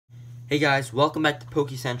Hey guys, welcome back to Poke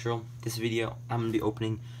Central. This video, I'm going to be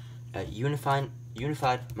opening a Unified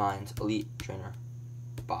Minds Elite Trainer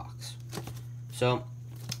box. So,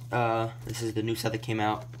 this is the new set that came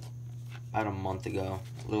out about a month ago,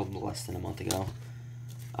 a little less than a month ago.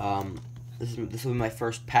 This will be my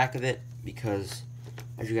first pack of it because,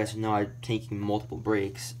 as you guys know, I'm taking multiple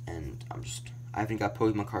breaks and I haven't got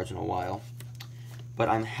Pokemon cards in a while. But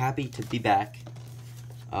I'm happy to be back.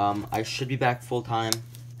 I should be back full time,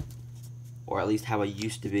 or at least how I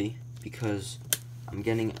used to be, because I'm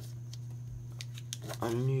getting a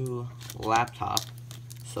new laptop,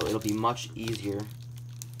 so it'll be much easier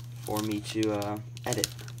for me to edit.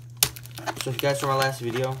 So if you guys saw my last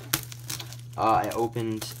video, I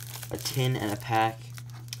opened a tin and a pack,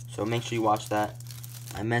 so make sure you watch that.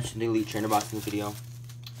 I mentioned the Elite Trainer box in the video.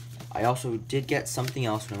 I also did get something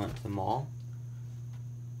else when I went to the mall.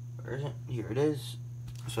 Where is it? Here it is.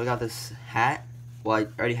 So I got this hat. Well, I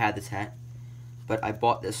already had this hat, but I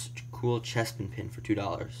bought this cool chestpin pin for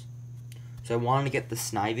 $2. So I wanted to get the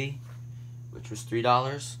Snivy, which was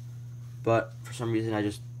 $3, but for some reason I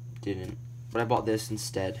just didn't. But I bought this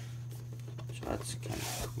instead, so that's kind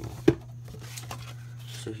of cool.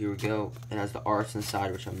 So here we go. It has the arts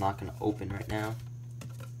inside, which I'm not going to open right now.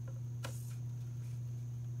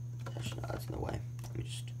 Actually, no, that's in the way. Let me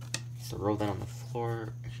just throw that on the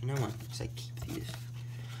floor. Actually, no one, because I keep these.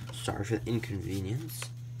 Sorry for the inconvenience.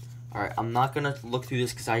 Alright, I'm not going to look through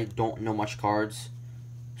this because I don't know much cards.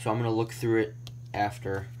 So I'm going to look through it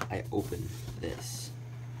after I open this.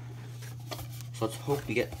 So let's hope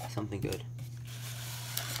we get something good.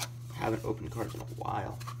 I haven't opened cards in a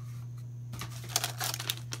while.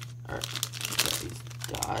 Alright, these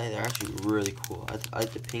die. They're actually really cool. I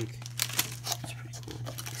like the pink. It's pretty cool.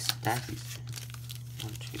 I stack these.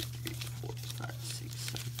 1, 2, 3, 4, 5, 6,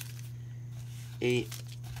 7, 8.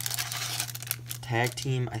 Tag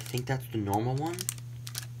team, I think that's the normal one,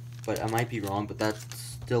 but I might be wrong, but that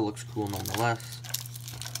still looks cool nonetheless.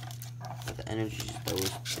 But the energies, those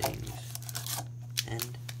things,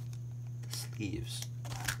 and the sleeves.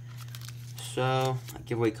 So I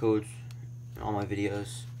give away codes in all my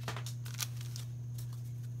videos,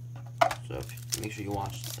 so make sure you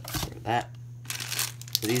watch that.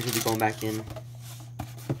 So these will be going back in.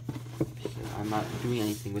 So I'm not doing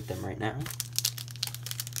anything with them right now.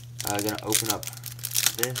 I'm gonna open up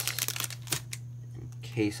this in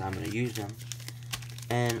case I'm gonna use them,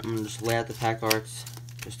 and I'm gonna just lay out the pack arts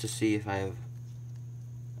just to see if I have.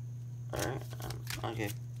 Alright, okay,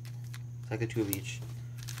 it's like the 2 of each.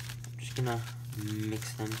 I'm just gonna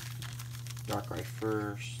mix them. Darkrai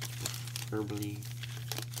first, preferably.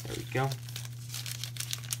 There we go.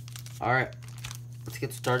 Alright, let's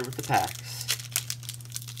get started with the packs.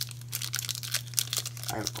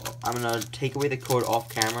 I'm gonna take away the code off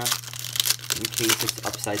camera in case it's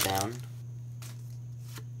upside down,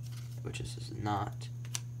 which this is not.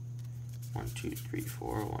 1, 2, 3,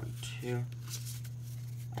 4, 1, 2.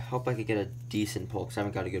 I hope I could get a decent pull because I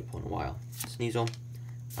haven't got a good pull in a while. Sneasel,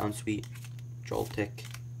 Bounsweet, Joltik,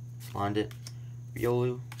 Flondit,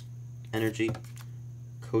 Riolu, Energy,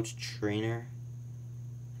 Coach Trainer.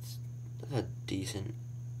 That's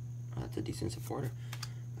a decent supporter.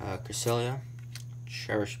 Cresselia,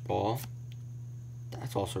 Cherish Ball.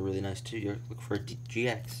 That's also really nice too. You look for a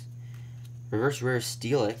GX. Reverse Rare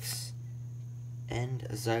Steelix. And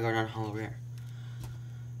a Zygarde on Holo Rare.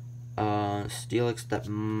 Steelix, that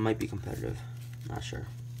might be competitive. Not sure.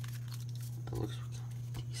 It looks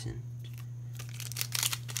decent.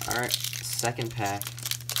 Alright, second pack.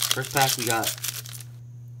 First pack we got.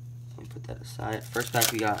 Let me put that aside. First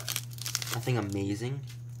pack we got nothing amazing,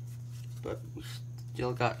 but we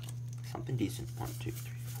still got something decent. 1, 2,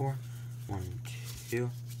 3, 4. 1, 2.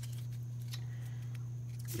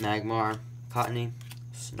 Magmar, Cottony,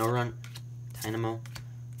 Snorunt, Dynamo,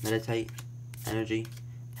 Meditite, Energy,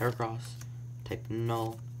 Heracross, Type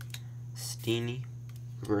Null, Steenie,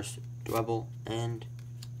 Reverse Dwebble, and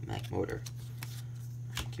Magmotor.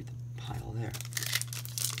 I should keep the pile there.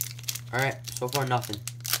 Alright, so far nothing.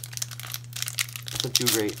 Doesn't do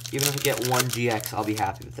great. Even if I get 1 GX, I'll be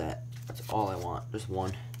happy with that. That's all I want. Just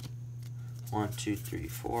 1. 1, 2, 3,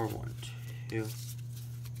 4. 1, 2.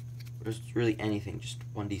 There's really anything, just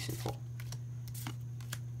 1 decent pull.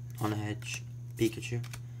 On Edge, Pikachu,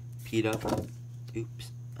 P-Dub,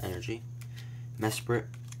 oops, Energy, Mesprit,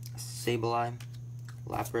 Sableye,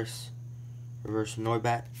 Lapras, Reverse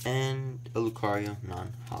Noibat, and a Lucario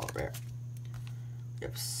non-holo rare. We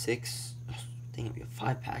have 6. Dang, we have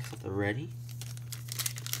 5 packs left already.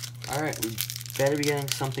 Alright, we better be getting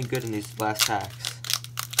something good in these last packs.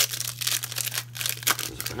 Because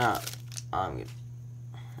if we're not, I'm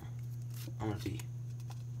gonna be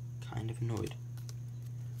kind of annoyed.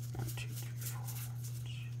 1, 2, 3,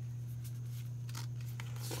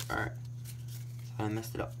 4. Alright. I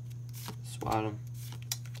messed it up. Swaddle.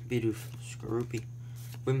 Bidoof. Skorupi.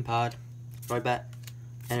 Wimpod. Roybat.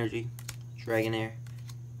 Energy. Dragonair.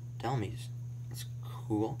 Delmies. That's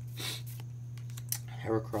cool.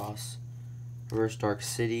 Heracross. Reverse Dark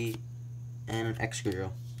City. And an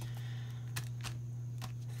Excadrill.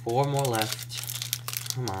 4 more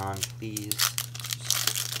left. Come on, please.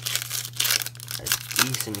 A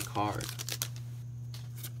decent card.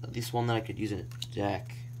 At least one that I could use in a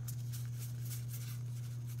deck.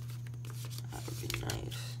 That would be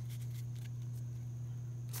nice.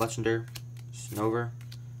 Fletchinder, Snover,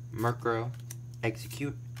 Murkrow,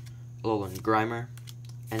 Execute, Alolan Grimer,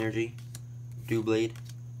 Energy, Doublade,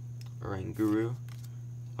 Oranguru,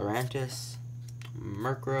 Lurantis,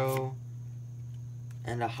 Murkrow,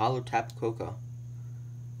 and a Holo Tapu-Koko.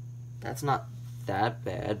 That's not that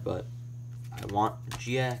bad, but I want a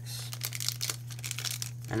GX.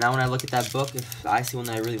 And now when I look at that book, if I see one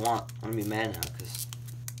that I really want, I'm gonna be mad now because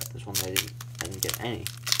there's one that I didn't get any.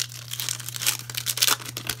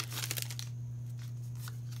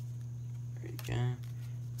 There you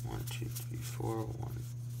go. 1, 2, 3, 4. 1,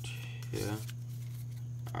 2.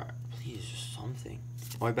 Alright, please, just something.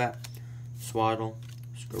 Roybat, Swaddle,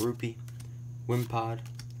 Skorupi, Wimpod,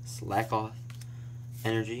 Slackoth,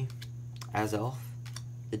 Energy, Azelf,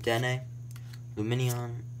 Dedenne,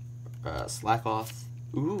 Luminion, Slackoth.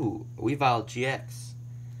 Ooh, Weavile GX.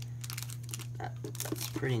 That's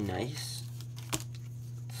pretty nice.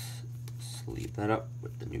 Let's sleeve that up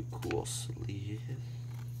with the new cool sleeve.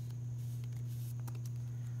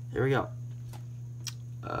 There we go.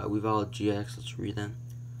 Weavile GX, let's read them.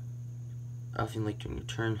 If you'd like to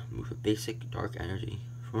return, move a basic dark energy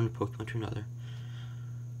from one Pokemon to another.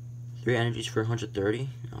 3 energies for 130,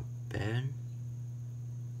 not bad.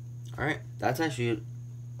 Alright, that's actually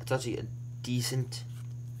a decent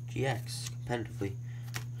GX competitively.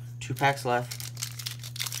 2 packs left.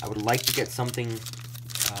 I would like to get something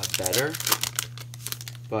better,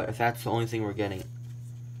 but if that's the only thing we're getting,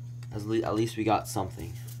 at least we got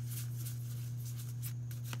something.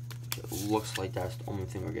 It looks like that's the only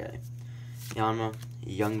thing we're getting. Yanma,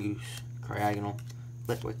 Yungoos, Cryogonal,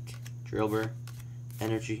 Litwick, Drillbur,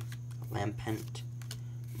 Energy, Lampent,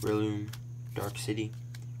 Breloom, Dark City,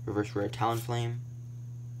 Reverse Rare Talonflame,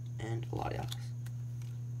 and Latias.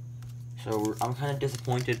 So I'm kind of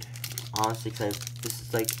disappointed, honestly, because this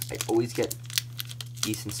is like, I always get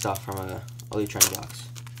decent stuff from a Elite Trainer box,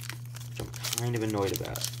 which I'm kind of annoyed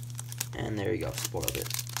about. And there you go, spoiled it.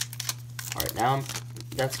 Alright, now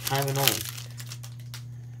that's kind of annoying,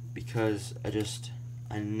 because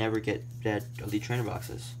I never get that Elite Trainer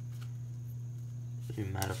boxes. Doesn't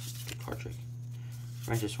even matter if the card trick.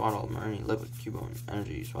 Francis, Swaddle, Marnie, Litwick, Cubone,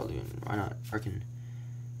 Energy, Swalloon, Rhynot, Arkin,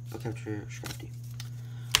 Bellcapture, Scrafty.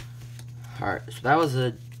 Alright, so that was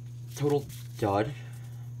a total dud,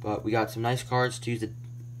 but we got some nice cards to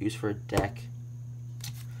use for a deck.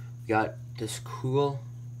 We got this cool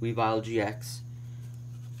Weavile GX.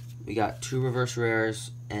 We got 2 reverse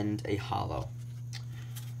rares and a holo.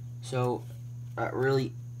 So that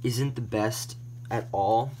really isn't the best at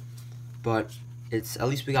all, but it's at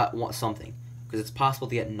least we got something, because it's possible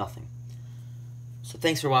to get nothing. So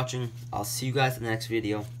thanks for watching. I'll see you guys in the next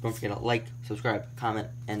video. Don't forget to like, subscribe, comment,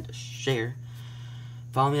 and share.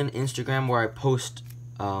 Follow me on Instagram, where I post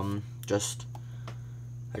I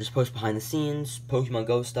just post behind the scenes, Pokemon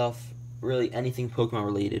Go stuff, really anything Pokemon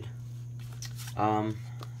related. There's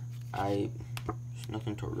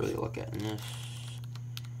nothing to really look at in this.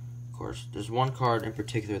 Of course, there's one card in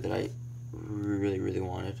particular that I really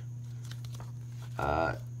wanted.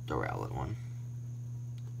 The Rowlet one.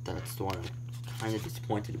 That's the one I'm kind of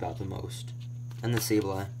disappointed about the most. And the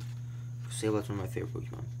Sableye. Sableye's one of my favorite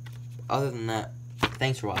Pokemon. Other than that,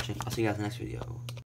 thanks for watching. I'll see you guys in the next video.